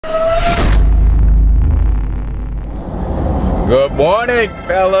Good morning,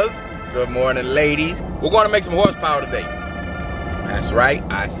 fellas. Good morning, ladies. We're going to make some horsepower today. That's right,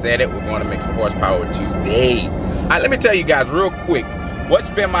 I said it. We're going to make some horsepower today. All right, let me tell you guys real quick what's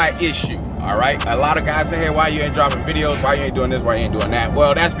been my issue. All right, a lot of guys say, hey, why you ain't dropping videos? Why you ain't doing this? Why you ain't doing that?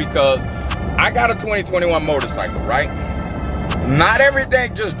 Well, that's because I got a 2021 motorcycle, right? Not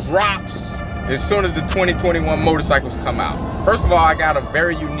everything just drops as soon as the 2021 motorcycles come out. First of all, I got a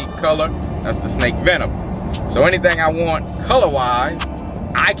very unique color. That's the snake venom. So anything I want color-wise,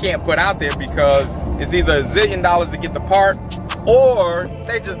 I can't put out there because it's either a zillion dollars to get the part or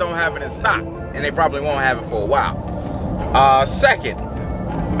they just don't have it in stock and they probably won't have it for a while. Second,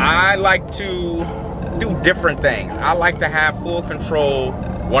 I like to do different things. I like to have full control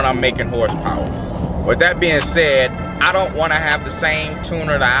when I'm making horsepower. With that being said, I don't want to have the same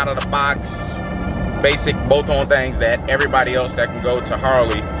tuner, the out of the box, basic bolt-on things that everybody else that can go to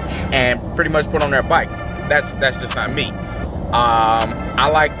Harley and pretty much put on their bike. That's just not me. I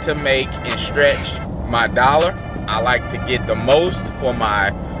like to make and stretch my dollar. I like to get the most for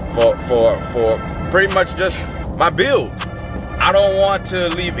my for pretty much just my build. I don't want to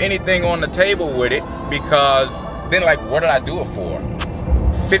leave anything on the table with it because then, like, what did I do it for?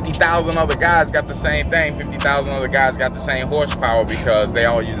 50,000 other guys got the same thing. 50,000 other guys got the same horsepower because they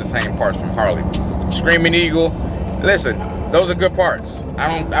all use the same parts from Harley. Screaming Eagle, listen, those are good parts.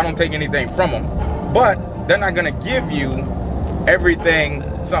 I don't take anything from them, but they're not gonna give you everything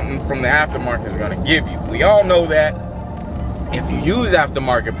something from the aftermarket is gonna give you. We all know that if you use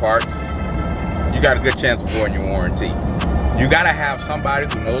aftermarket parts, you got a good chance of avoiding your warranty. You gotta have somebody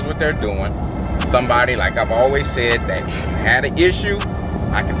who knows what they're doing. Somebody, like I've always said, that had an issue,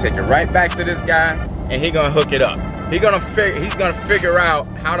 I can take it right back to this guy and he's gonna hook it up. He's gonna figure out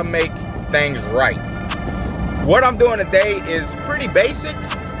how to make things right. What I'm doing today is pretty basic,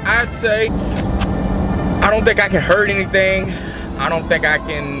 I'd say. I don't think I can hurt anything. I don't think I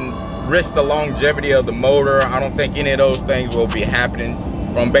can risk the longevity of the motor. I don't think any of those things will be happening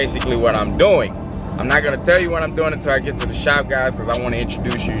from basically what I'm doing. I'm not gonna tell you what I'm doing until I get to the shop, guys, because I want to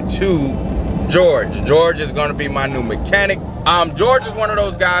introduce you to George. George is gonna be my new mechanic. George is one of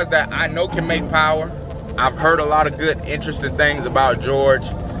those guys that I know can make power. I've heard a lot of good, interesting things about George.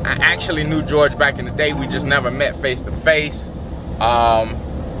 I actually knew George back in the day. We just never met face to face.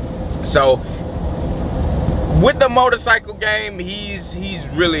 So with the motorcycle game, he's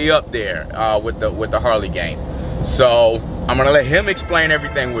really up there with the Harley game. So I'm gonna let him explain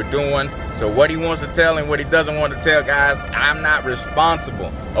everything we're doing. So what he wants to tell and what he doesn't want to tell, guys, I'm not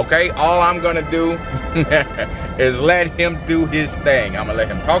responsible, okay? All I'm gonna do is let him do his thing. I'm gonna let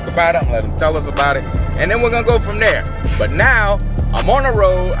him talk about it, I'm gonna let him tell us about it, and then we're gonna go from there. But now, I'm on the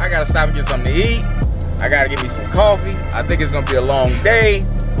road, I gotta stop and get something to eat. I gotta get me some coffee. I think it's gonna be a long day,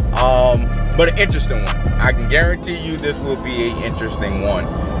 but an interesting one. I can guarantee you this will be an interesting one.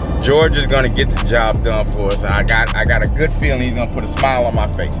 George is gonna get the job done for us. I got a good feeling he's gonna put a smile on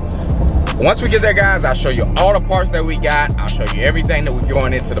my face. Once we get there, guys, I'll show you all the parts that we got. I'll show you everything that we're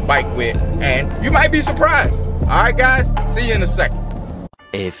going into the bike with, and you might be surprised. All right, guys, see you in a second.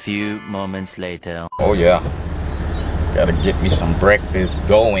 A few moments later. Oh yeah, gotta get me some breakfast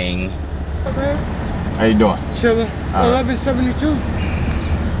going. Okay. How you doing? Chilling. 1172.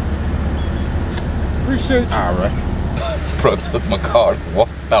 Appreciate you. All right. Bro took my card and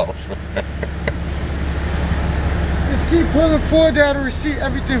walked off. Just keep pulling forward down the receipt,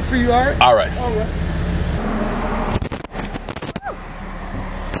 everything for you, all right? All right. All right.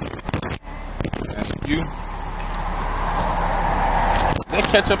 Thank you. Is there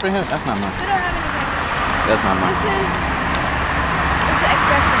ketchup in here? That's not mine. We don't have any ketchup. That's not mine. It's the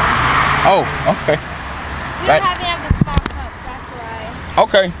express one. Oh, okay. We don't have any of the small cups, that's why.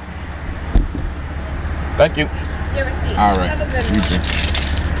 Okay. Thank you. Your receipt. All right. Have a good one. You too.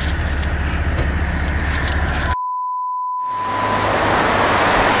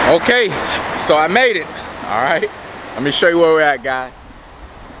 Okay, so I made it. All right. Let me show you where we're at, guys.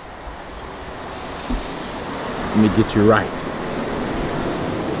 Let me get you right.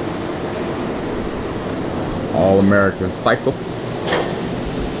 All American Cycle.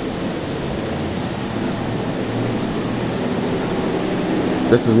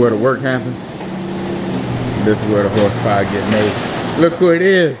 This is where the work happens. This is where the horsepower get made. Look who it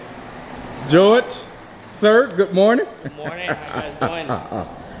is. George, sir, good morning. Good morning, how you guys doing?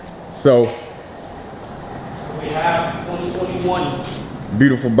 So, We have 2021.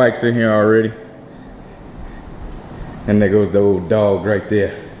 beautiful bikes in here already. And there goes the old dog right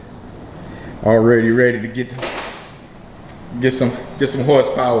there. Already ready to get some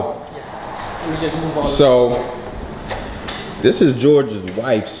horsepower. Let me just move on. So, this is George's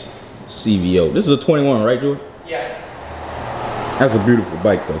wife's CVO. This is a 21, right, George? Yeah. That's a beautiful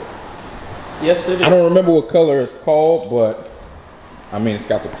bike though. Yes, it is. I don't remember what color it's called, but I mean, it's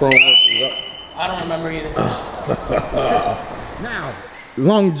got the chrome workings up. I don't remember either. Now,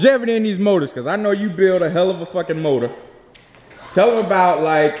 longevity in these motors, because I know you build a hell of a fucking motor. Tell them about,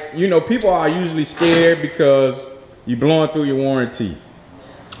 like, you know, people are usually scared because you're blowing through your warranty.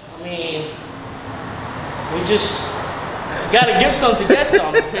 I mean, we just gotta give some to get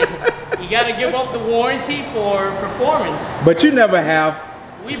some. You gotta give up the warranty for performance. But you never have.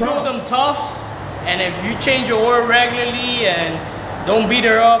 We build them tough, and if you change your oil regularly and don't beat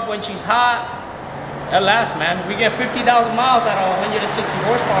her up when she's hot, that lasts, man. We get 50,000 miles out of 160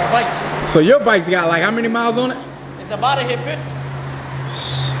 horsepower bikes. So your bike's got like how many miles on it? It's about to hit 50.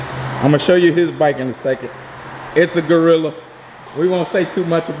 I'm gonna show you his bike in a second. It's a Gorilla. We won't say too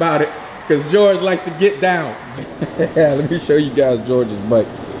much about it because George likes to get down. Let me show you guys George's bike.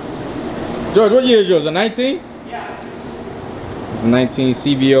 George, what year is yours? A 19? Yeah. It's a 19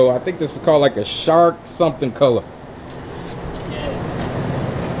 CVO. I think this is called like a shark something color. Yeah.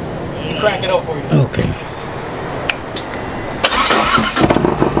 Let me crank it up for you. Okay.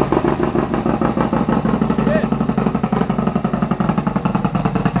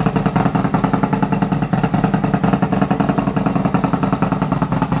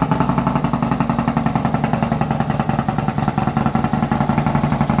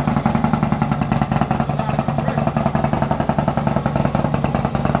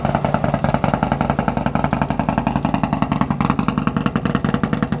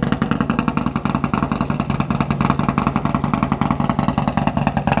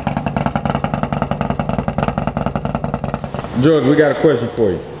 George, we got a question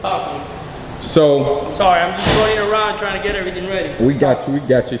for you. Talk to me. So, Sorry, I'm just running around trying to get everything ready. we got you, we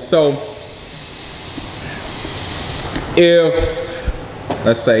got you. So, if,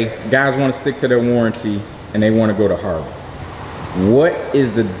 let's say, guys want to stick to their warranty and they want to go to Harley, what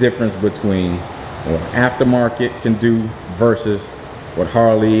is the difference between what aftermarket can do versus what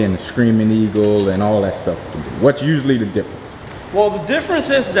Harley and Screaming Eagle and all that stuff can do? What's usually the difference? Well, the difference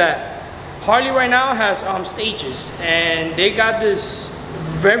is that Harley right now has stages, and they got this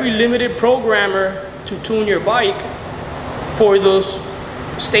very limited programmer to tune your bike for those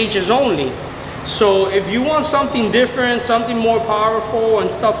stages only. So if you want something different, something more powerful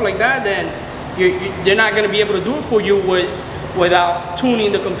and stuff like that, then they're not going to be able to do it for you without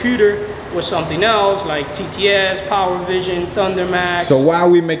tuning the computer with something else like TTS, Power Vision, ThunderMax. So why are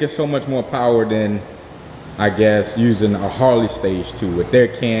we making so much more power than, I guess, using a Harley stage 2 with their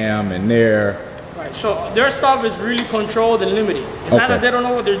cam and their... Right, so their stuff is really controlled and limited. It's not that they don't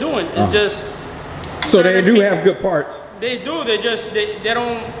know what they're doing, it's just... So they do have good parts. They do, they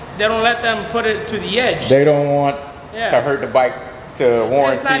don't let them put it to the edge. They don't want to hurt the bike to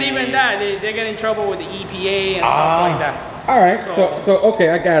warranty. It's not even that, they get in trouble with the EPA and stuff like that. All right, so okay,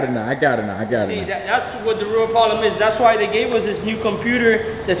 I got it now. See, that's what the real problem is. That's why they gave us this new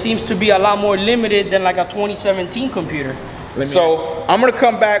computer that seems to be a lot more limited than like a 2017 computer. So I'm gonna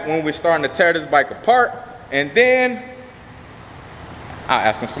come back when we're starting to tear this bike apart, and then I'll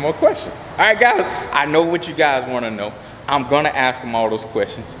ask him some more questions. All right, guys, I know what you guys want to know. I'm gonna ask him all those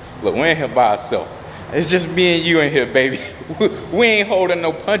questions. Look, we ain't here by ourselves. It's just me and you in here, baby. We ain't holding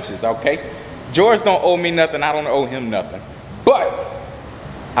no punches, okay? George don't owe me nothing, I don't owe him nothing. But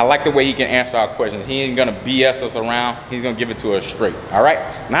I like the way he can answer our questions. He ain't gonna BS us around, he's gonna give it to us straight, all right?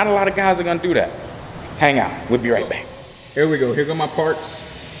 Not a lot of guys are gonna do that. Hang out, we'll be right back. Here we go, here go my parts.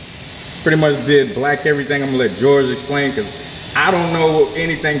 Pretty much did black everything. I'm gonna let George explain because I don't know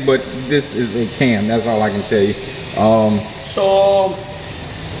anything, but this is a cam, that's all I can tell you. So,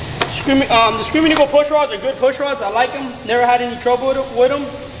 the Screaming Eagle push rods are good push rods. I like them. Never had any trouble with them.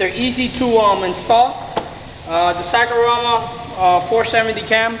 They're easy to install. The Sakurama 470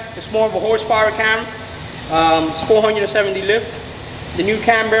 cam, it's more of a horsepower cam. It's 470 lift. The new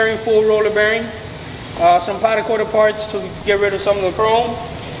cam bearing, full roller bearing. Some powder coated parts to get rid of some of the chrome.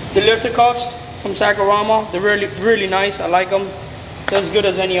 The lifter cuffs from Sakurama, they're really nice. I like them. They're as good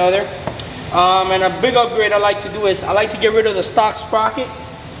as any other. And a big upgrade I like to do is I like to get rid of the stock sprocket.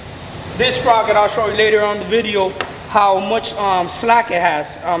 This sprocket, I'll show you later on the video how much slack it has.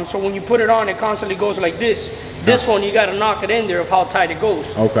 So when you put it on, it constantly goes like this. This one, you gotta knock it in there of how tight it goes.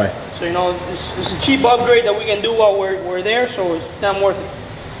 Okay. So you know, it's a cheap upgrade that we can do while we're there, so it's not worth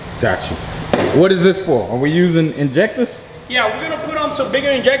it. Gotcha. What is this for? Are we using injectors? Yeah, we're gonna put on some bigger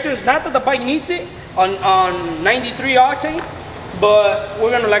injectors. Not that the bike needs it on 93 octane, but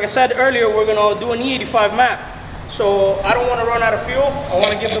we're gonna, like I said earlier, we're gonna do an E85 map. So I don't want to run out of fuel. I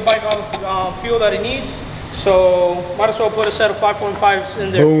want to give the bike all the fuel that it needs. So might as well put a set of 5.5s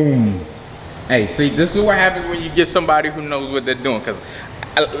in there. Boom. Hey, see, this is what happens when you get somebody who knows what they're doing. Because,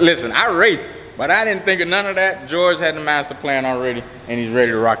 listen, I race, but I didn't think of none of that. George had the master plan already, and he's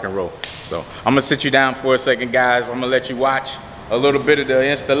ready to rock and roll. So I'm gonna sit you down for a second, guys. I'm gonna let you watch a little bit of the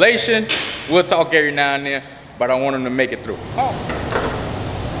installation. We'll talk every now and then, but I want him to make it through. Oh.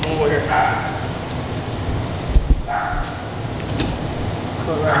 Over here.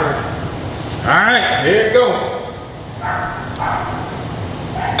 Put it right here. All right, here it go.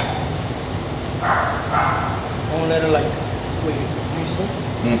 Don't let it like, wait, you see?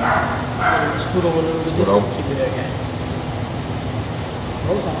 Scoot over a little bit. Keep it there again.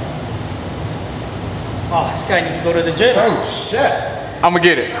 Those on. Oh, this guy needs to go to the gym. Oh shit! I'm gonna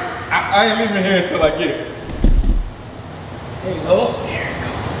get it. I ain't leaving here until I get it. There you go. There you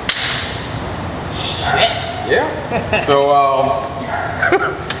go. Shit. Yeah. So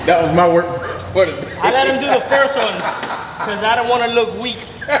that was my work for the day. I let him do the first one because I don't want to look weak.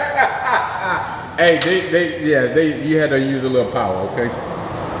 Hey, you had to use a little power, okay?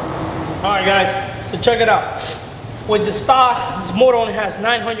 All right, guys. So check it out. With the stock, this motor only has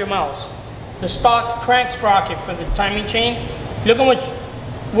 900 miles. The stock crank sprocket for the timing chain, look how much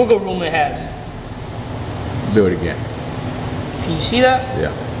wiggle room it has. Do it again. Can you see that?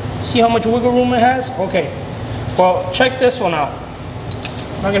 Yeah. See how much wiggle room it has? Okay. Well, check this one out.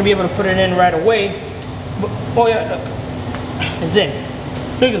 I'm not gonna be able to put it in right away. But, oh yeah, look. It's in.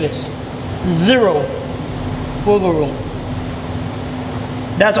 Look at this. 0 wiggle room.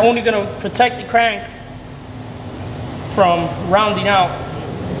 That's only gonna protect the crank from rounding out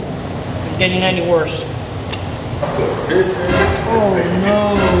and getting any worse. Oh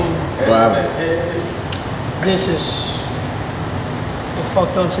no. Wow. This is a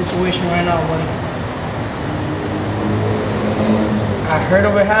fucked up situation right now, buddy. I heard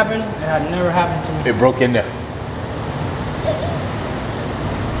of it happen, it had never happened to me. It broke in there.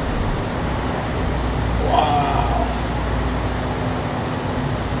 Wow.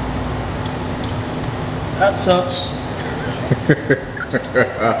 That sucks.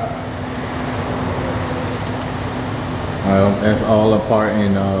 Well, that's all a part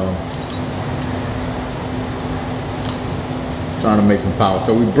in trying to make some power.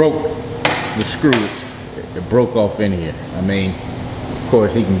 So we broke the screw. It broke off in here. I mean, of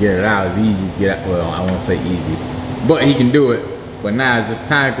course he can get it out. It's easy to get out. Well, I won't say easy, but he can do it. But now it's just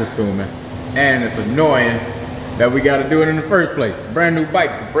time consuming, and it's annoying that we got to do it in the first place. Brand new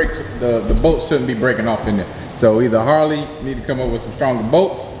bike, the bolts shouldn't be breaking off in there. So either Harley need to come up with some stronger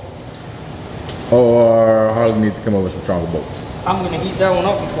bolts, or Harley needs to come up with some stronger bolts. I'm gonna heat that one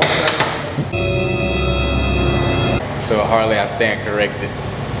up before I start. So Harley, I stand corrected.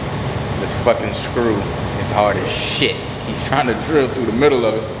 This fucking screw is hard as shit. He's trying to drill through the middle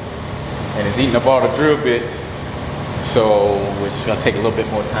of it, and it's eating up all the drill bits. So we're just gonna take a little bit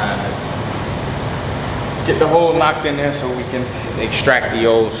more time to get the hole knocked in there so we can extract the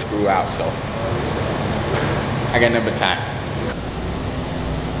old screw out. So I got nothing but time.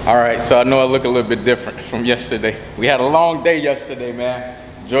 All right, so I know I look a little bit different from yesterday. We had a long day yesterday, man.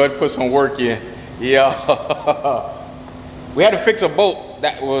 George put some work in. Yeah. We had to fix a bolt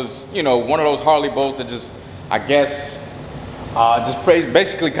that was, you know, one of those Harley bolts that just, I guess,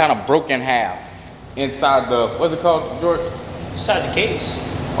 basically kind of broke in half inside the, what's it called, George? Inside the case.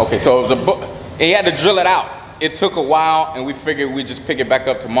 Okay, so it was he had to drill it out. It took a while, and we figured we'd just pick it back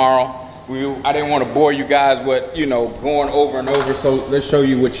up tomorrow. I didn't want to bore you guys with, you know, going over and over, so let's show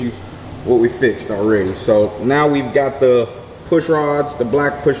you what we fixed already. So now we've got the push rods, the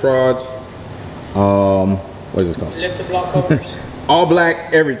black push rods. What is this called? Lifted block covers. All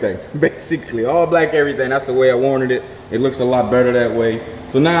black everything, basically. All black everything. That's the way I wanted it. It looks a lot better that way.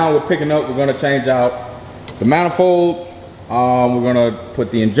 So now we're picking up, we're gonna change out the manifold. We're gonna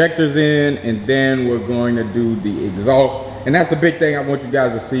put the injectors in, and then we're going to do the exhaust. And that's the big thing I want you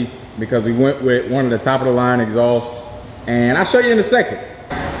guys to see, because we went with one of the top of the line exhausts, and I'll show you in a second.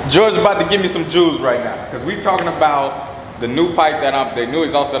 George's about to give me some jewels right now, because we're talking about the new pipe the new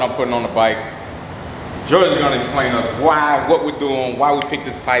exhaust that I'm putting on the bike. George is gonna explain us what we're doing, why we picked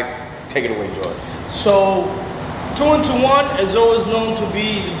this pipe. Take it away, George. So 2-in-1 is always known to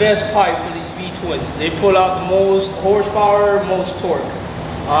be the best pipe for these V-twins. They pull out the most horsepower, most torque.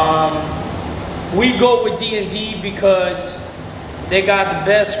 We go with D&D because they got the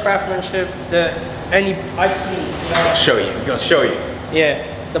best craftsmanship that I've seen. I'll show you. I'm gonna show you. Yeah,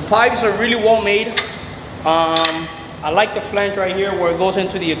 the pipes are really well made. I like the flange right here where it goes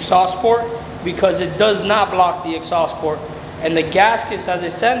into the exhaust port, because it does not block the exhaust port. And the gaskets, as they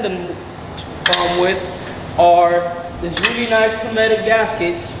send them with, are these really nice chromatic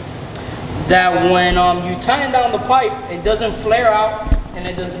gaskets that when you tighten down the pipe, it doesn't flare out and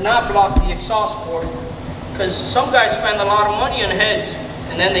it does not block the exhaust port. Because some guys spend a lot of money on heads,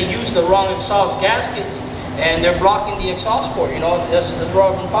 and then they use the wrong exhaust gaskets, and they're blocking the exhaust port. You know, that's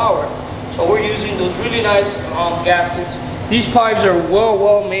robbing power. So we're using those really nice gaskets. These pipes are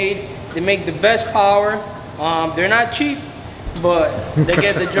well made. They make the best power. They're not cheap, but they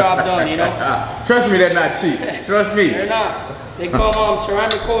get the job done, you know. Trust me, they're not cheap. Trust me. They're not. They come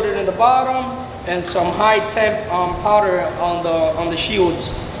ceramic coated in the bottom and some high temp powder on the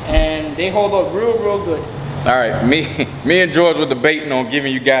shields, and they hold up real good. All right, me and George were debating on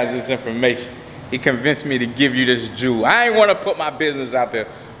giving you guys this information. He convinced me to give you this jewel. I ain't want to put my business out there,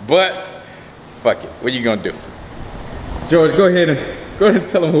 but fuck it. What you gonna do? George, go ahead and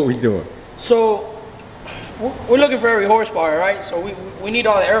tell them what we're doing. So we're looking for every horsepower, right? So we need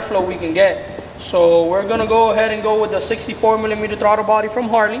all the airflow we can get. So we're gonna go ahead and go with the 64mm throttle body from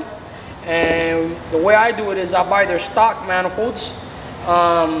Harley. And the way I do it is I buy their stock manifolds.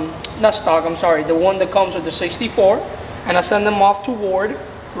 Not stock, I'm sorry, the one that comes with the 64. And I send them off to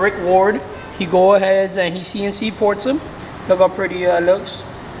Rick Ward. He go ahead and he CNC ports them. Look how pretty it looks.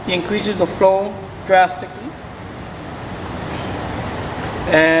 He increases the flow drastically.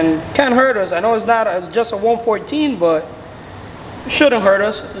 And can't hurt us. I know it's just a 114, but it shouldn't hurt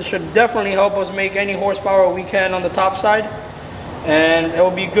us. It should definitely help us make any horsepower we can on the top side, and it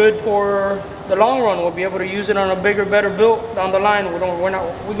will be good for the long run. We'll be able to use it on a bigger, better build down the line.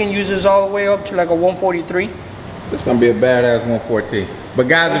 We can use this all the way up to like a 143. It's gonna be a badass 114. But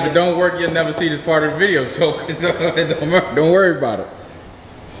guys, if it don't work, you'll never see this part of the video, so don't worry about it.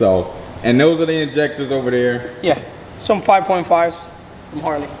 So, and those are the injectors over there. Yeah, some 5.5s. From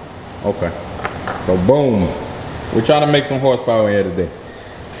Harley. Okay. So boom. We're trying to make some horsepower here today.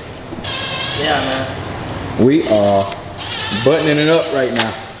 Yeah, man. We are buttoning it up right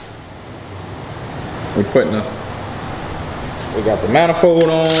now. We got the manifold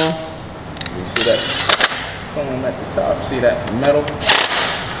on. You see that coming at the top? See that metal?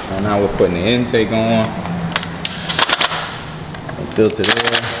 And now we're putting the intake on. The filter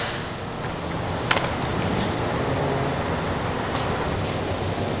there.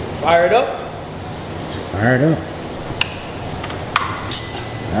 Fire it up. Fire it up.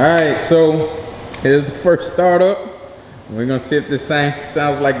 All right, so here's the first startup. We're gonna see if this thing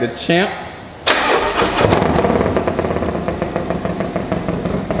sounds like the champ.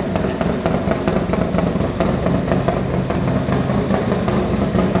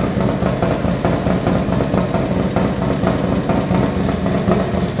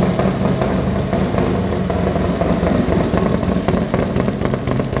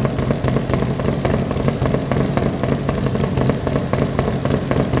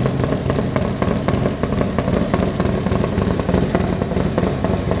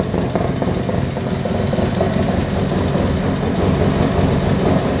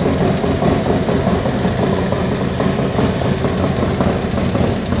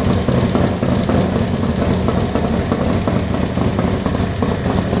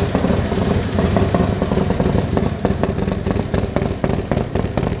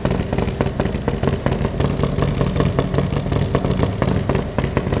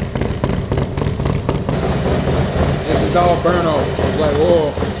 It's all burn off. It's like,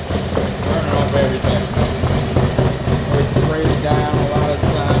 whoa, burning off everything. We sprayed it down a lot of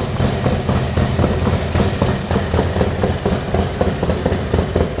times.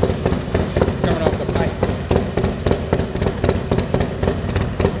 Coming off the pipe.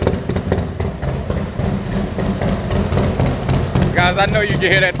 Guys, I know you can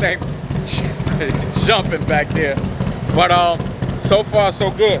hear that thing jumping back there. But so far so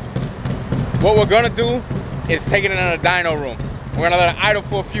good. What we're gonna do is take it in the dyno room. We're gonna let it idle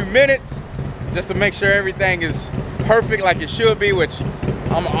for a few minutes just to make sure everything is perfect like it should be, which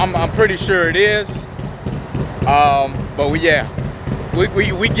I'm pretty sure it is. But we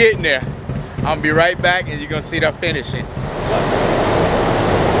getting there. I'm gonna be right back and you're gonna see the finishing.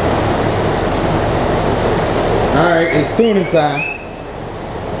 All right, it's tuning time.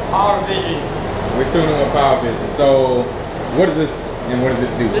 Power Vision. We're tuning with Power Vision. So what is this and what does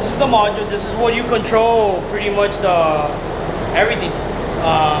it do? This is the module. This is what you control pretty much everything.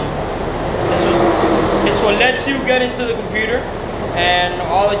 This what lets you get into the computer, and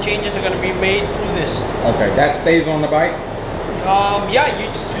all the changes are going to be made through this. Okay, that stays on the bike? Yeah, you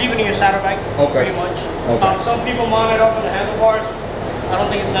just leave it in your saddlebag, pretty much. Okay. Some people mount it up on the handlebars. I don't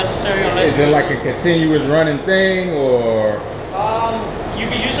think it's necessary unless. Is it like a continuous running thing, or? You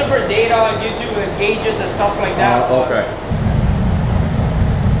can use it for data. It gives you gauges and stuff like that. Okay.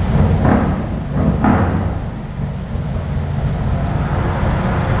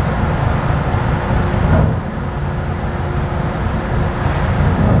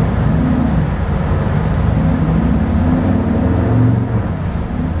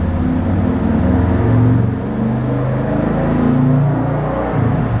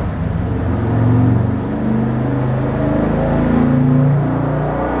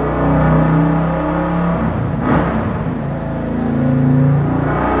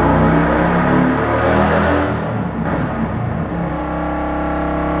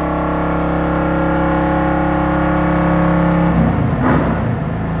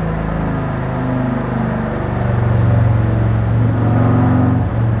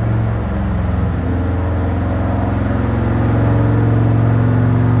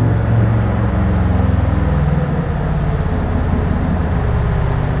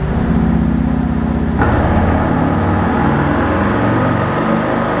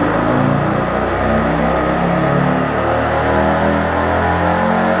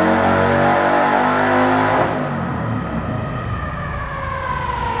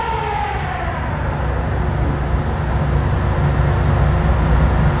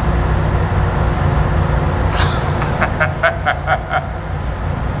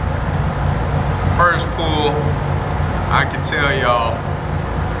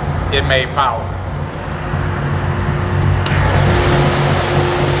 it made power.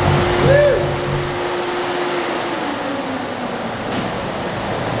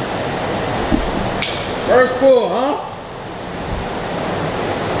 First pull, huh?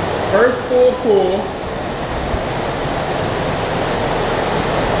 First full pull.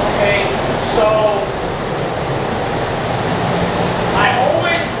 Okay, so I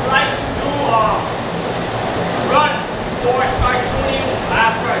always like to do a run before I start tuning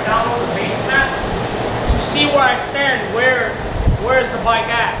after I download the base map to see where I stand, where's the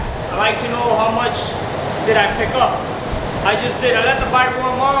bike at. I like to know how much did I pick up. I let the bike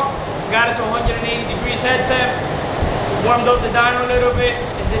warm up, got it to 180 degrees head temp, warmed up the dyno a little bit,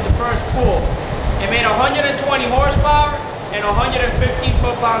 and did the first pull. It made 120 horsepower and 115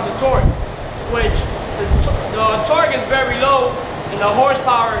 foot-pounds of torque, which the torque is very low, and the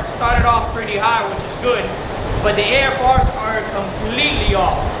horsepower started off pretty high, which is good, but the AFRs are completely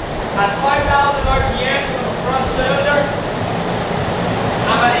off. At 5,000 RPMs on the front cylinder,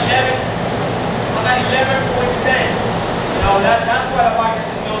 I'm at 11.10. You know, that's why the bike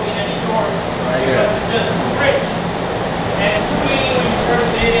isn't building any torque, because it's just too rich. And it's too lean when you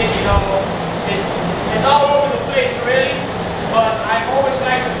first hit it, you know, it's all over the place really, but I always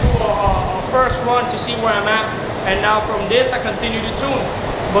like to do a first run to see where I'm at, and now from this I continue to tune.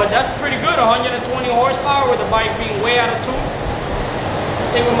 But that's pretty good, 120 horsepower with the bike being way out of tune.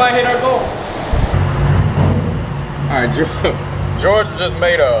 I think we might hit our goal. Alright, George just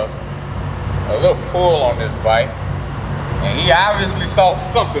made a little pull on this bike. And he obviously saw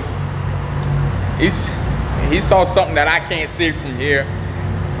something. He saw something that I can't see from here,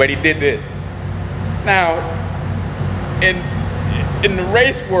 but he did this. Now, in the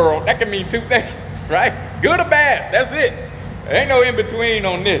race world, that can mean two things, right? Good or bad, that's it. There ain't no in between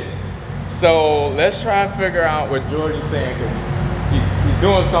on this. So let's try and figure out what George is saying, because he's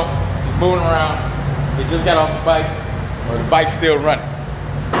doing something, he's moving around. He just got off the bike, or the bike's still running.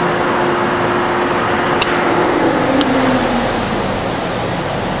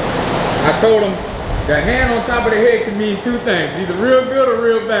 I told him the hand on top of the head can mean two things, either real good or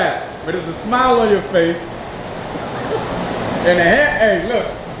real bad. But it's a smile on your face. And the hand, hey, look.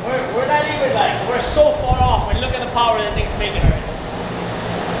 We're not even like, we're so far off, and look at the power that thing's making already.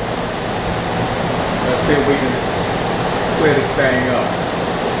 Let's see if we can clear this thing up.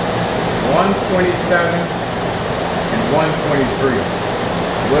 127 and 123.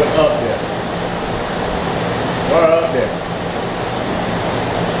 We're up there. We're up there.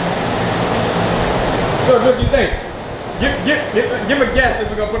 So what do you think? Give a guess if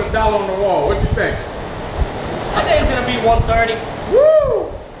we're gonna put $1 on the wall. What do you think? I think it's gonna be 130.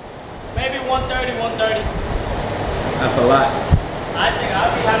 Woo! Maybe 130, 130. That's a lot. I think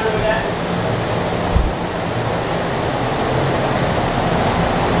I'll be happy with that.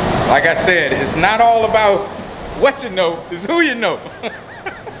 Like I said, it's not all about what you know, it's who you know.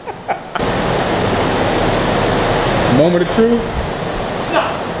 Moment of truth? No.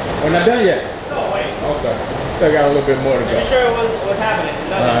 We're not done yet. No, wait. Okay. Still got a little bit more to go. Let me show you what's happening.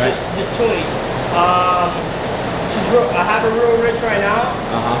 Nothing, just tuning. I have her real rich right now,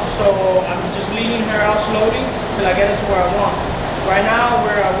 so I'm just leading her out slowly till I get it to where I want. Right now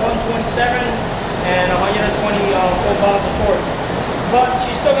we're at 127 and 120 foot-pounds of torque. But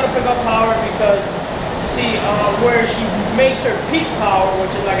she's still gonna pick up power because, see, where she makes her peak power,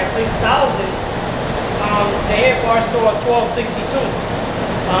 which is like a 6,000, the AFR is still at 1262.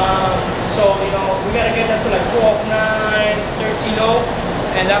 So, you know, we gotta get that to like 12.9, 13.0,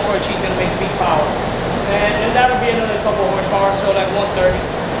 and that's where she's gonna make peak power. And that'll be another couple horsepower, so like 130.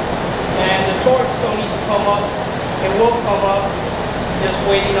 And the torque still needs to come up. It will come up. Just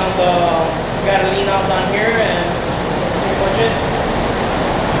waiting on the, gotta lean out down here, and that's pretty much it.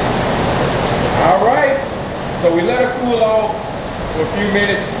 All right. So we let it cool off for a few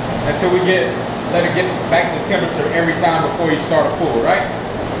minutes until we let it get back to temperature every time before you start a pull, right?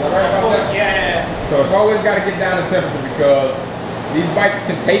 Is that right about that? Yeah. So it's always got to get down to temperature because these bikes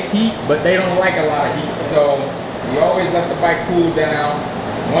can take heat, but they don't like a lot of heat. So he always lets the bike cool down.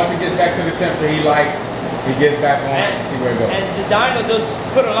 Once it gets back to the temperature he likes, he gets back on it and see where it goes. And the dyno does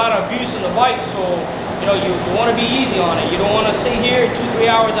put a lot of abuse in the bike, so you know you want to be easy on it. You don't want to sit here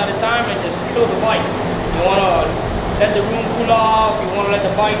 2-3 hours at a time and just kill the bike. You want to let the room cool off. You want to let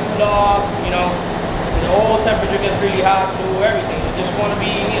the bike cool off. You know, the oil temperature gets really hot to everything. You just want to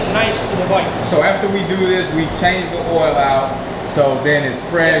be nice to the bike. So after we do this, we change the oil out. So then it's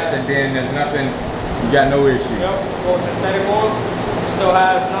fresh, and then there's nothing, you got no issue. Yep, go synthetic oil. It still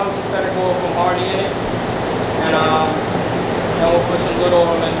has non-synthetic oil from Harley in it. And then we'll put some good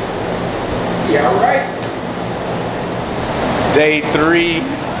oil in. Yeah, all right. Day 3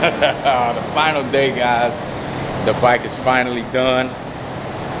 The final day, guys. The bike is finally done.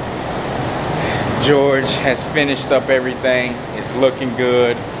 George has finished up everything. It's looking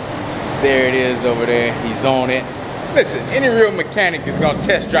good. There it is over there. He's on it. Listen, any real mechanic is gonna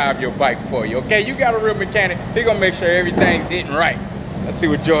test drive your bike for you, okay? You got a real mechanic, he's gonna make sure everything's hitting right. Let's see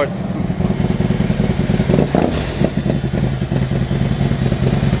what George do.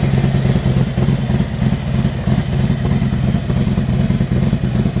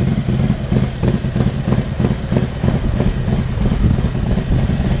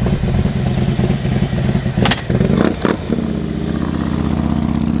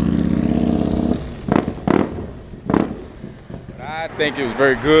 I think it was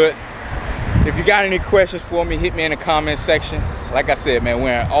very good. If you got any questions for me, hit me in the comment section. Like I said, man,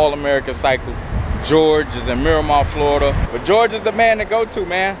 we're an all-American cycle. George is in Miramar, Florida. But George is the man to go to,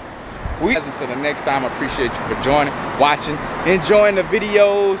 man. Until the next time, I appreciate you for joining, watching, enjoying the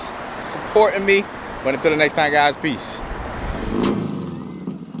videos, supporting me. But until the next time, guys, peace.